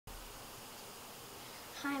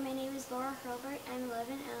Hi, my name is Laura Hurlbert. I'm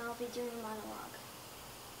 11 and I'll be doing a monologue.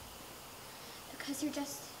 Because you're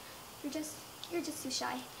just too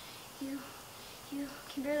shy. You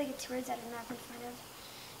can barely get 2 words out of your mouth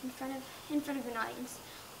in front of an audience.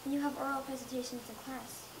 When you have oral presentations in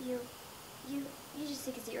class, you just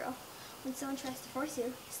take a 0. When someone tries to force you,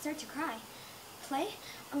 you start to cry. Play?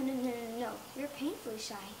 Oh, no. You're painfully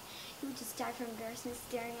shy. You would just die from embarrassment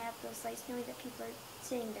staring at those lights knowing that people are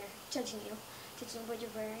sitting there, judging you, judging what you're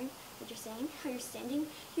wearing, what you're saying, how you're standing.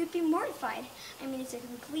 You'd be mortified. I mean, it's a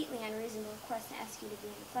completely unreasonable request to ask you to be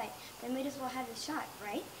in the play, but I might as well have a shot,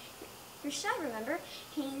 right? You're shy, remember?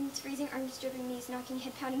 Hands freezing, arms dripping, knees knocking,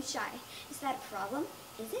 head pounding, shy. Is that a problem?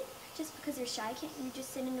 Is it? Just because you're shy, can't you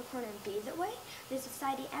just sit in a corner and be that way? Does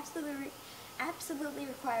society absolutely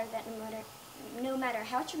require that no matter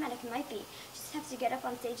how traumatic it might be, you just have to get up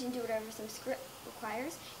on stage and do whatever some script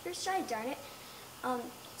requires? You're shy, darn it.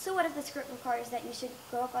 So what if the script requires that you should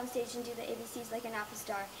go up on stage and do the ABCs like an opera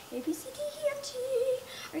star? A, B, C, D, E, F, G.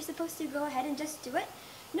 Are you supposed to go ahead and just do it?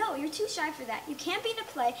 No, you're too shy for that. You can't be in a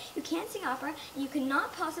play, you can't sing opera, and you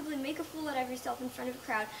cannot possibly make a fool out of yourself in front of a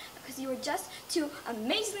crowd because you are just too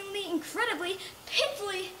amazingly, incredibly,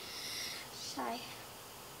 painfully shy.